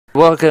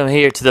welcome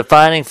here to the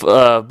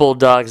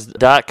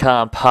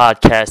FightingBulldogs.com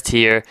podcast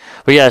here.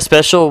 We got a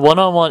special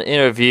one-on-one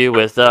interview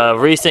with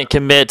recent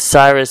commit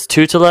Syrus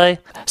Tuitele.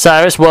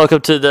 Syrus,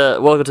 welcome to the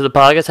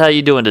podcast. How are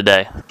you doing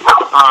today?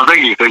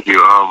 Thank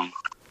you. I'm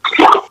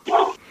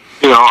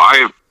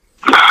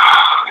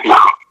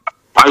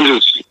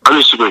just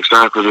super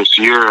excited for this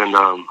year and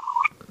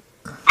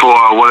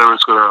for whatever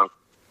it's gonna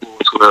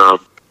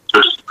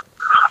just.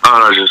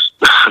 I'm just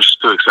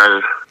too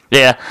excited.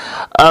 Yeah.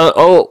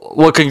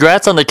 Well,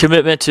 congrats on the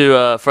commitment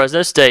to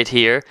Fresno State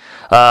here.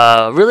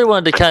 Really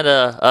wanted to kind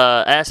of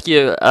ask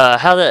you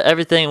how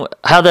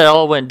that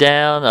all went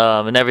down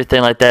and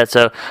everything like that.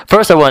 So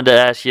first, I wanted to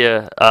ask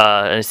you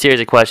a series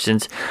of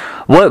questions.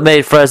 What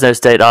made Fresno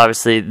State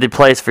obviously the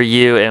place for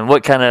you, and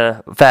what kind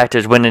of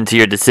factors went into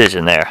your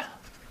decision there?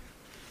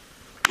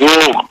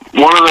 Well,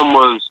 one of them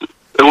was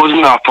it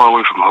wasn't that far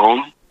away from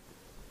home.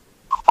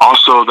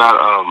 Also,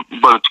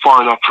 but it's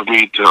far enough for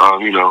me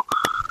to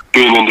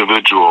be an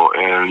individual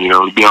and,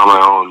 be on my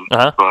own.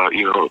 Uh-huh. But,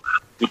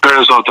 the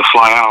parents don't have to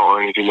fly out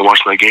or anything to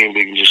watch my game.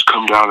 They can just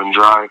come down and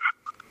drive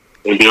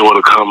and be able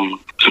to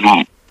come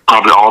to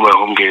probably all my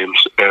home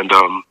games. And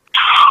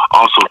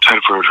also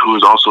Tedford, who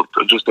is also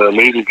just an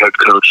amazing head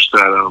coach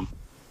that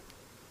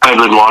I've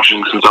been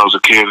watching since I was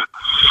a kid.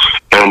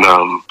 And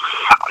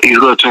he's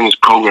going to turn his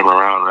program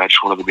around, and I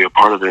just wanted to be a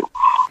part of it.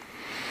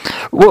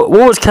 What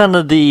was kind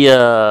of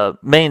the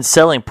main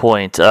selling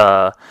point?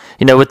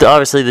 With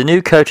obviously the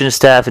new coaching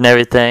staff and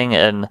everything,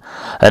 and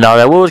all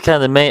that. What was kind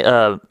of the main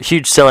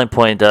huge selling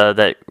point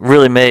that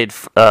really made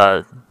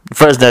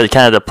Fresno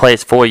kind of the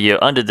place for you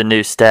under the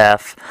new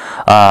staff,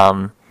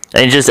 and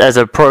just as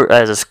a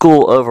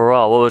school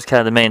overall? What was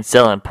kind of the main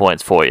selling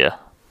points for you?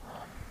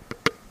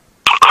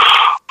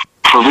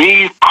 For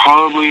me,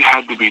 probably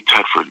had to be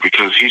Tedford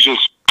because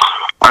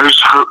I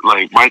just heard,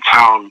 my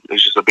town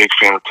is just a big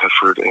fan of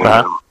Tedford, and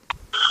I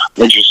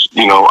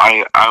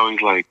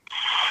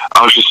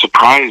was just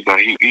surprised that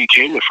he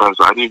came to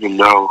Fresno. I didn't even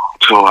know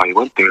till I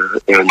went there,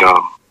 and I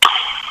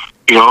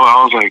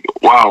was like,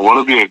 wow, what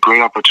would be a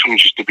great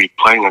opportunity just to be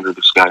playing under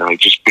this guy,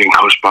 just being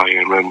coached by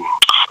him, and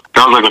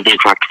that was a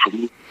big factor for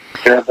me.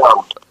 Yeah.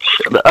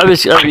 I'd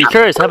be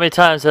curious, how many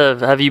times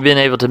have you been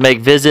able to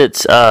make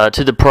visits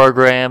to the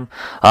program,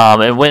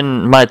 and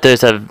when might those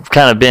have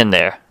kind of been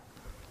there?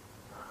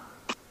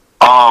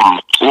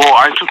 Well,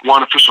 I took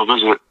one official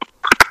visit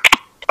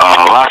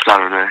last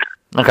Saturday.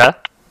 Okay.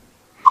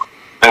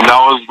 And that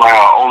was my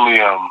only,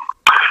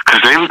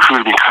 because they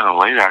recruited me kind of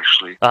late,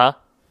 actually. Uh-huh.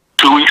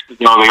 2 weeks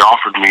ago, they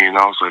offered me, and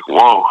I was like,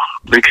 whoa,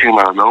 they came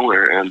out of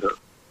nowhere. And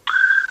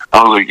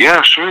I was like,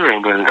 yeah, sure.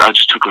 And then I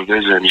just took a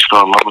visit, and just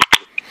fell in love with it.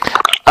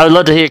 I would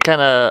love to hear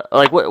kind of,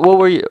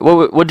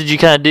 what did you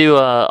kind of do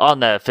on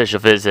that official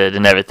visit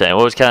and everything?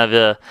 What was kind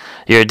of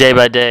your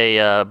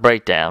day-by-day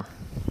breakdown?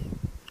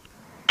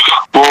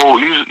 Well,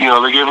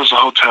 they gave us a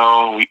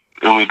hotel,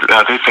 and they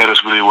fed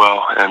us really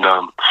well, and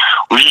I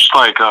just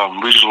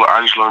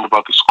learned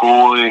about the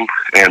schooling,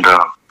 and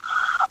I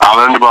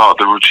learned about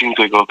the routines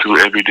they go through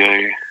every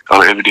day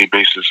on an everyday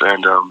basis,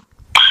 and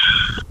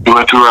we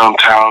went through around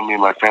town, me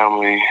and my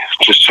family,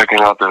 just checking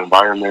out the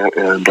environment,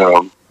 and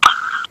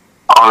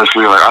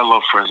honestly, I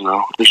love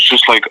Fresno. It's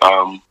just where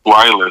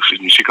I live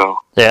in Chico.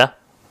 Yeah.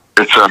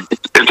 It's a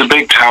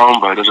big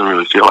town, but it doesn't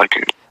really feel like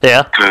it.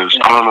 Yeah. Because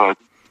I don't know. It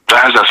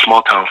has that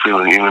small town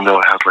feeling, even though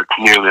it has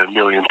nearly 1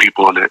 million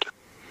people in it.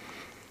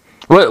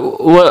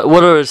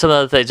 What are some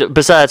of the things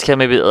besides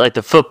kind of maybe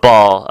the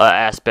football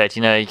aspect?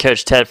 You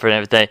coach Tedford and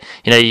everything.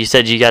 You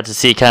said you got to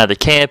see kind of the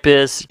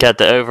campus, got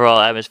the overall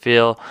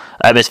atmosphere,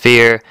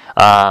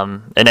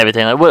 and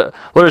everything. What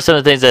are some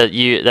of the things that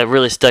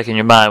really stuck in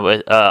your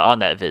mind on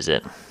that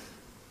visit?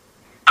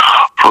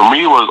 For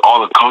me, was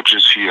all the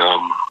coaches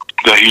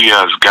that he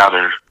has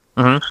gathered.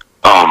 Mm-hmm.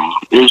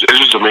 It's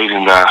just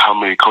amazing that how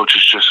many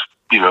coaches just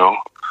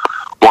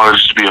wanted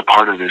us to be a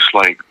part of this,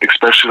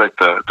 especially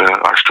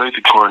our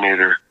strength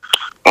coordinator.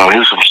 He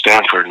was from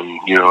Stanford, and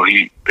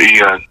he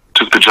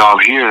took the job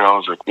here, and I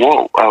was like,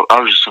 whoa! I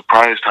was just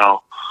surprised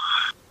how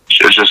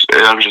I was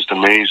just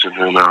amazed, and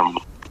then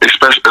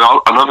especially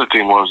another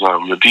thing was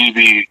the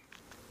DB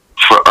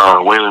for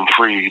Waylon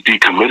Free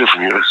decommitted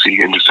from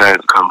USC and decided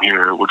to come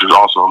here, which is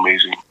also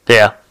amazing.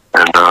 Yeah,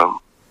 and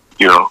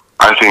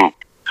I think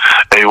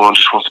everyone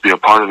just wants to be a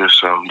part of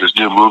this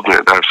new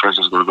movement that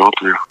Fresno's going to go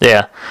through.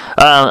 Yeah.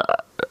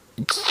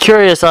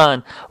 Curious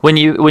on when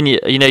you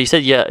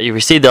said you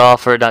received the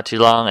offer not too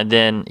long, and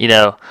then you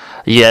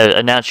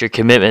announced your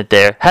commitment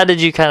there. How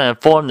did you kind of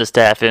inform the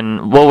staff,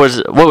 and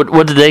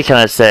what did they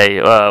kind of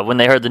say when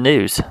they heard the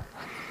news?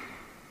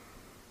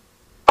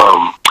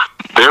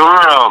 They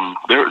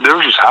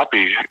were just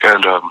happy,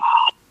 and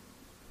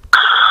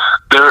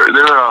they're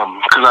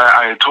because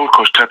I had told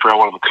Coach Tepper I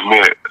wanted to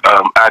commit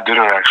at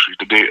dinner actually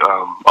the day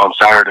on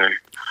Saturday.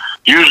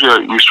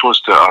 Usually we're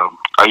supposed to.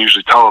 I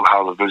usually tell them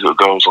how the visit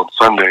goes on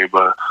Sunday,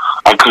 but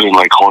I couldn't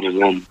hold it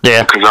in.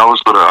 Yeah. Because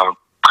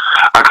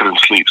I couldn't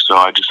sleep, so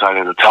I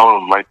decided to tell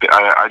them. I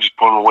just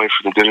put them away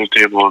from the dinner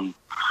table, and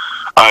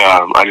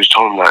I just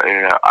told him that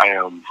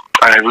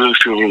I really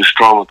feel really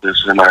strong with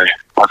this, and I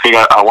think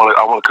I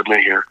want to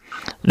commit here.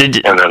 Did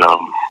you? And then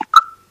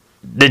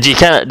Did you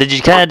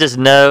kind of just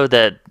know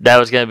that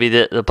was going to be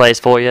the place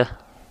for you?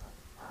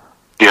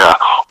 Yeah,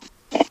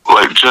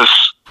 like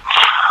just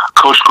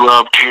Coach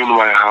Grubb came to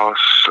my house.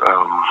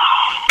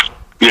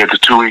 The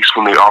 2 weeks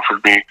when they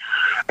offered me,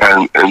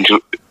 and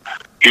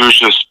he was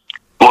just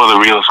one of the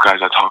realest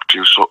guys I talked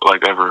to, so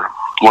like ever,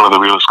 one of the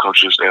realest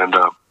coaches, and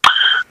that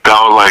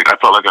was like I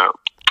felt like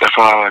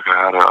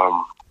I had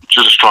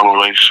just a strong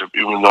relationship,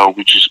 even though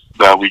we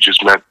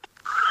just met,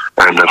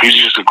 and he's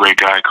just a great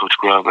guy, Coach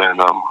Grubb, and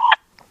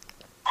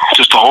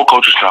just the whole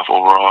coaching staff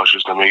overall is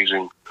just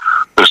amazing.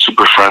 They're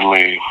super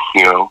friendly,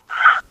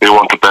 they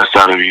want the best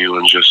out of you,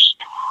 and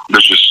they're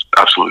just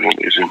absolutely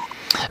amazing.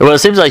 Well, it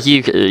seems like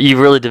you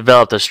really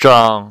developed a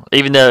strong,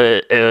 even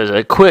though it was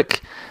a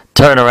quick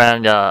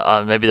turnaround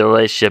on maybe the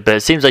relationship, but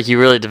it seems like you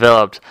really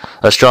developed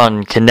a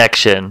strong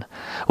connection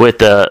with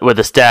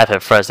the staff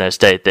at Fresno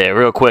State there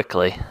real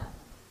quickly.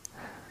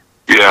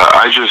 Yeah,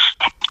 I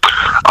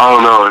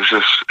don't know.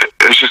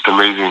 It's just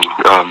amazing.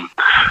 I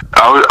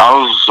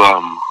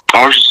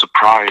was just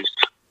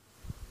surprised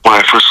when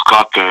I first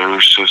got there. It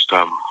was just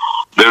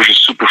they were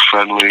just super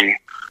friendly,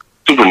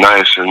 super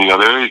nice, and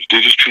they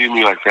just treated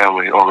me like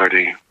family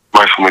already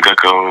right from the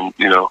get-go, and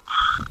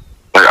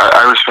like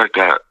I respect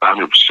that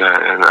 100%,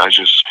 and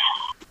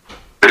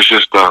it's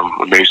just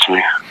amazed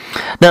me.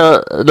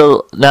 Now, a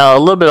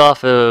little bit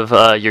off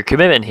of your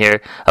commitment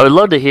here, I would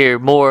love to hear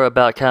more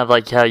about kind of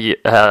like how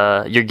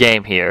your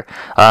game here.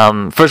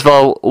 First of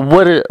all,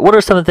 what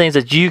are some of the things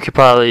that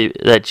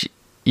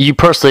you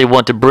personally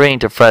want to bring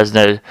to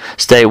Fresno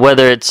State,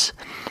 whether it's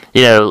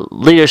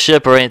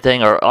leadership or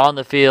anything, or on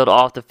the field,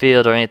 off the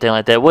field, or anything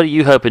like that? What are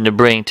you hoping to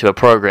bring to a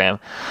program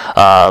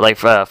like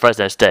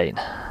Fresno State?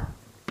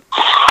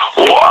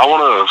 Well, I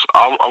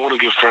want to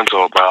give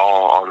Fresno my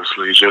all.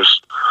 Honestly,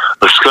 just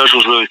the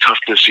schedule's really tough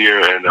this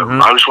year, and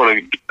I just want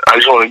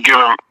to give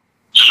them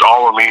just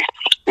all of me.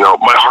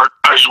 My heart.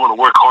 I just want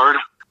to work hard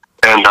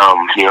and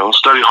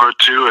study hard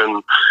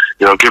too,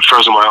 and give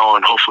Fresno my all,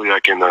 and hopefully I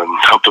can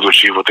help them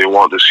achieve what they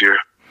want this year.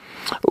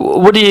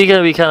 What are you going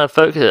to be kind of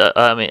focused?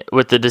 I mean,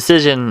 with the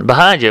decision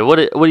behind you, what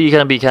are you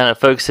going to be kind of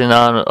focusing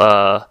on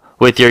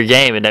with your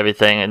game and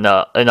everything in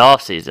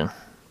off season?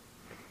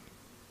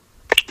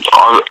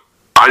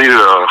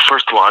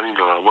 First of all, I need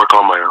to work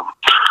on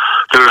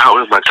they're help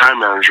with my time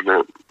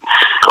management.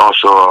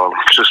 Also,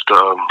 just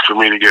for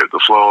me to get the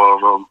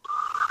flow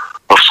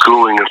of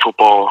schooling and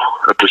football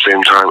at the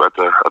same time at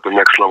the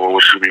next level,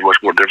 which would be much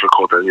more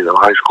difficult than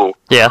high school.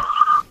 Yeah,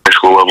 high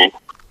school level,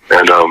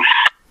 and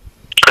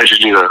I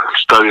just need to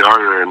study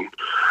harder. And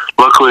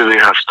luckily, they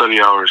have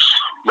study hours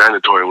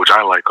mandatory, which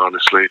I like,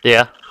 honestly.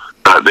 Yeah,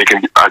 I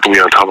can be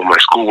on top of my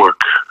schoolwork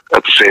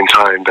at the same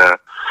time that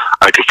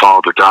I can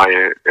follow the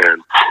diet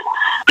and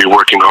be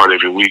working hard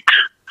every week,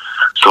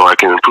 so I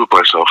can improve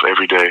myself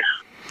every day.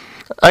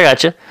 I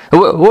gotcha.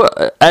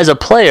 As a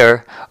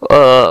player,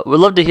 we'd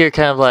love to hear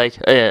kind of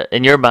like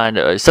in your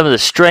mind some of the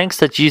strengths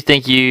that you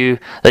think you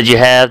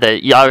have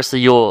that obviously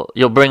you'll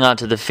bring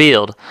onto the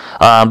field,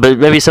 but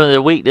maybe some of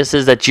the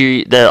weaknesses that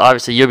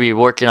obviously you'll be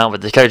working on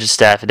with the coaching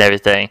staff and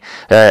everything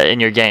in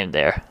your game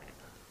there.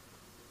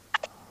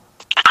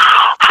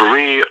 For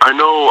me, I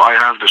know I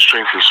have the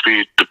strength and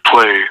speed to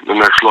play the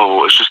next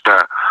level. It's just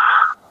that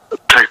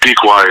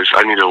technique-wise,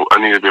 I need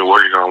to be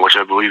working on, which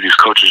I believe these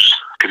coaches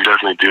can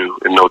definitely do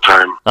in no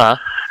time.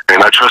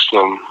 And I trust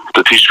them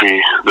to teach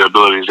me the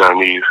abilities that I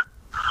need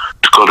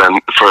to go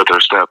that further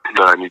step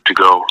that I need to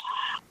go.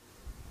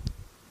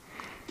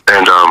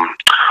 And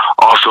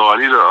also, I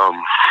need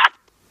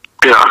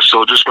to,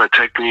 so just my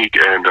technique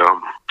and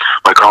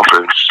my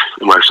confidence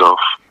in myself.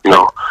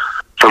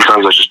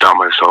 Sometimes I just doubt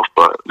myself,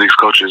 but these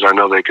coaches, I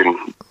know they're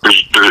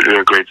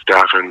a great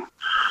staff, and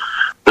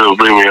they'll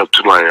bring me up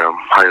to my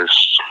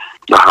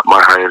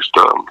highest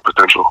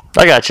potential.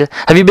 I gotcha.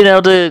 Have you been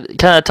able to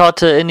kind of talk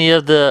to any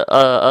of the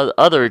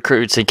other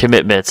recruits and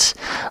commitments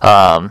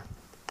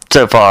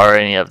so far, or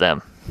any of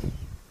them?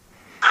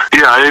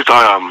 Yeah, I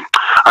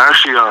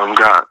actually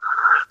got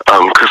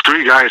because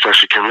 3 guys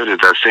actually committed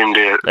that same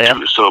day.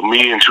 So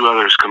me and 2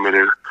 others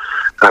committed.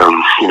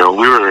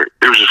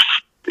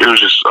 It was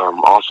just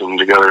awesome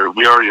together.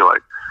 We already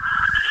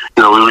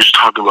we were just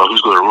talking about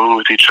who's going to room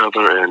with each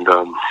other, and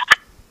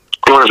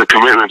one of the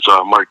commitments,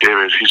 Mark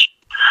Davis,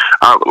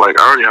 I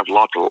already have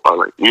lots of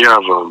we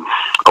have a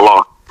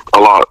lot.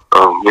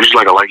 We just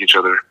like each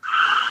other.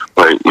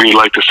 We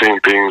like the same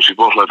things. We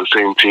both like the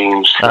same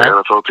teams, the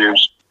NFL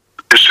teams.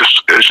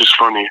 It's just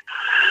funny,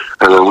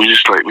 and then we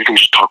can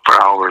just talk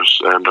for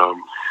hours, and I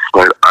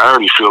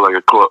already feel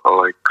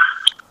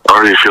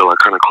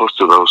kind of close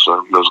to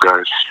those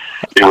guys,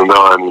 even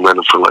though I haven't met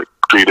them for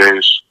 3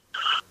 days.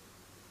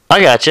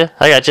 I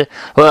gotcha.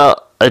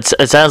 Well,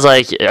 it sounds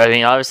like, I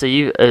mean, obviously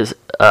you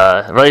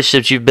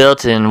relationships you've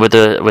built in with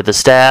the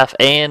staff,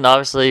 and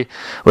obviously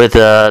with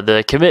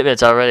the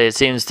commitments already, it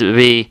seems to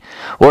be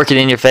working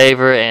in your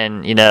favor,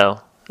 and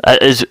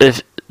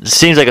it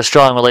seems like a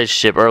strong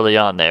relationship early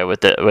on there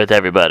with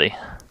everybody.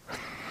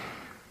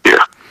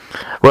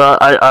 Well,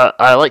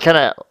 I like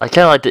I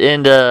kind of like to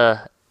end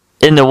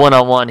in the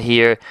one-on-one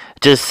here.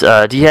 Just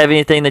do you have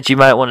anything that you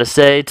might want to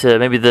say to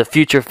maybe the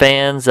future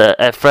fans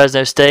at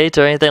Fresno State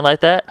or anything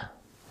like that?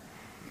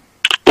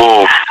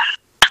 Well,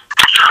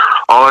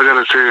 all I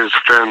gotta say is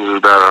fans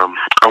is that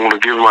I want to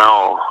give my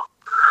all,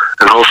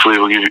 and hopefully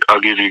I'll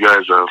give you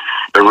guys a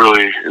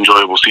really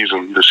enjoyable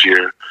season this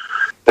year,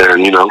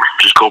 and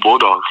just go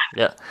Bulldogs.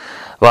 Yeah.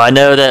 Well, I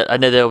know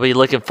they'll be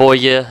looking for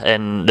you,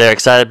 and they're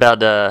excited about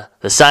the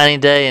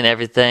signing day and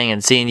everything,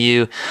 and seeing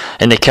you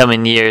in the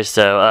coming years.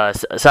 So,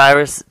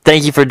 Syrus,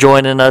 thank you for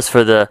joining us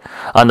on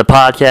the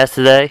podcast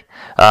today.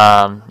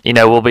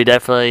 We'll be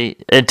definitely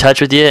in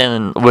touch with you,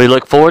 and we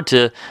look forward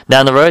to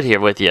down the road here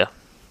with you.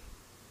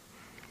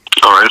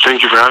 All right,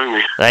 thank you for having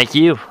me. Thank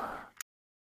you.